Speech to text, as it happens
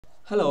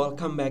Hello,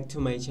 welcome back to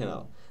my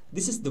channel.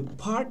 This is the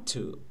part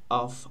 2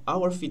 of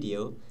our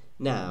video.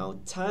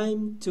 Now,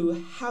 time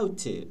to how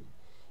to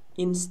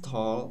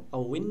install a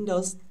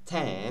Windows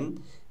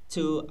 10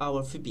 to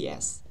our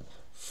VPS.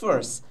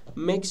 First,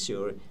 make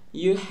sure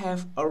you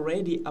have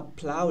already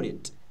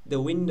uploaded the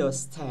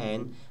Windows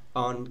 10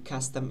 on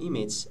custom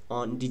image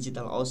on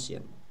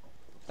DigitalOcean.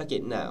 Okay,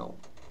 now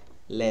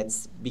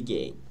let's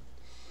begin.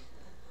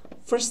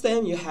 First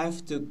time you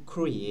have to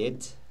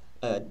create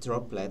a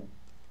droplet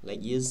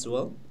like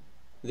usual.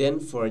 Then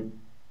for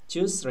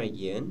choose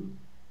region,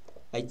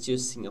 I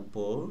choose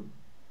Singapore,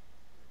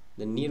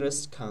 the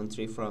nearest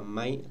country from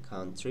my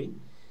country.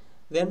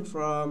 Then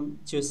from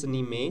choose an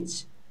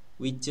image,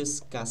 we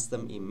choose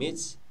custom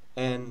image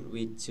and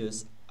we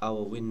choose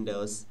our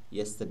Windows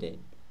yesterday,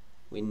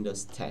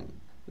 Windows 10.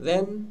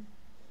 Then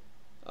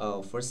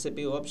for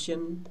CPU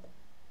option,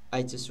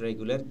 I choose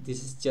regular.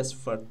 This is just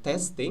for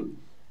testing,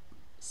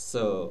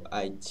 so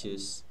I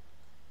choose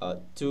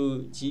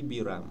 2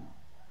 GB RAM.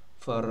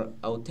 For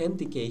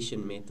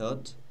authentication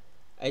method,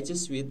 I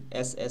choose with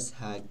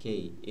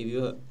SSHK. If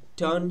you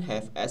don't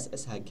have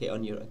SSHK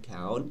on your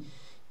account,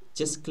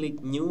 just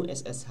click new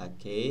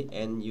SSHK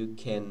and you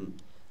can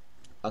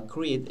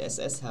create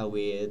SSH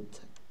with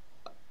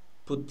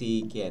putty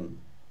again.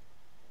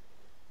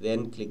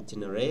 Then click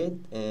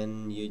generate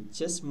and you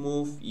just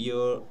move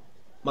your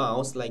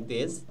mouse like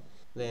this,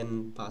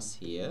 then pass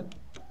here,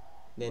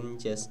 then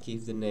just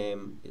give the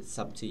name. It's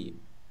up to you,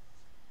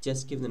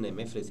 just give the name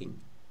everything.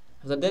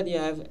 After that you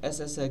have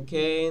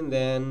SSHK, and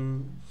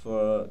then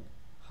for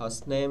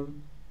host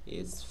name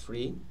it's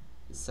free,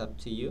 it's up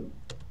to you,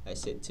 I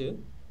said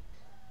to.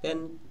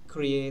 Then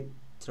create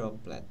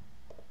droplet.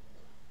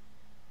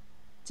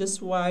 Just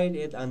write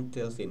it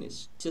until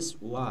finish. Just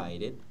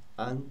write it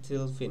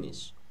until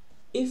finish.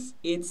 If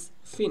it's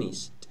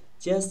finished,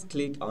 just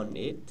click on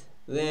it,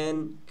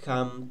 then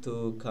come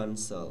to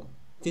console.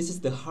 This is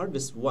the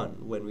hardest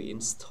one when we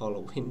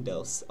install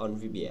Windows on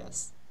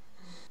VPS.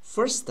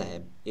 First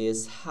step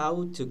is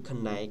how to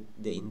connect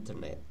the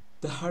internet.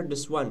 The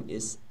hardest one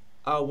is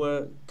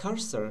our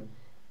cursor.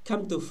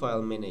 Come to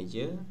File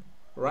Manager,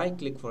 right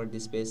click for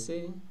this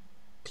PC,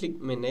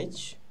 click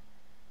Manage,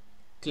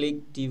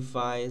 click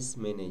Device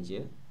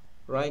Manager,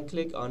 right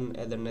click on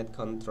Ethernet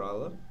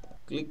controller,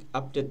 click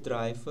Update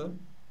Driver,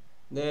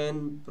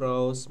 then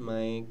browse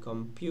my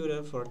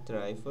computer for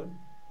driver,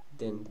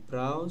 then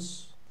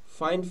browse,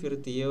 find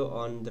Virtio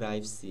on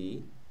drive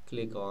C,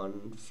 click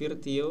on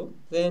Virtio,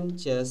 then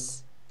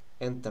just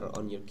enter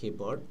on your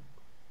keyboard,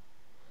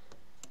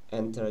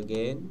 enter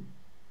again,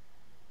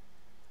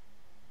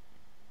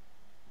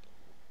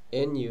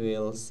 and you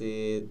will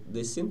see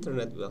this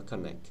internet will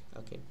connect.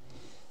 Okay,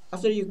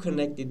 after you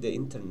connected the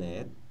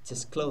internet,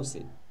 just close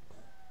it.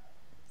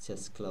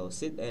 Just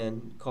close it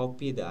and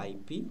copy the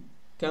IP.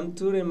 Come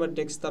to remote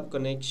desktop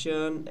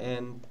connection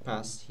and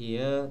paste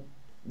here.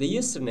 The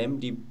username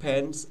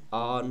depends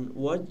on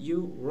what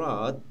you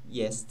wrote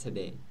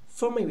yesterday.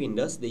 For my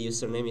Windows, the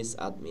username is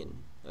admin.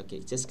 Okay,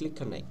 just click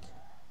connect.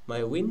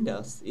 My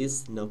Windows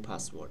is no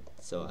password,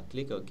 so I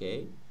click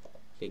OK,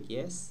 click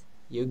yes.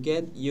 You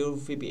get your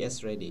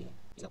VPS ready.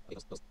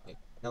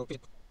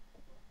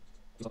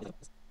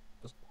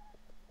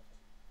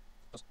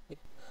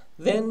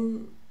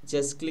 Then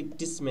just click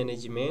disk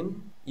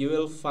management. You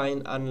will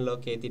find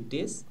unallocated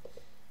disk.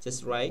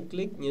 Just right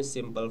click, new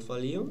simple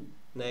volume.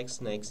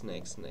 Next, next,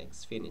 next,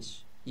 next,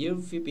 finish. Your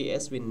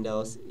VPS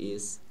Windows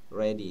is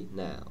ready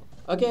now.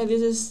 Okay,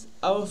 this is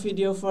our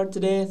video for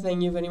today.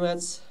 Thank you very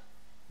much.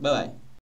 Bye bye.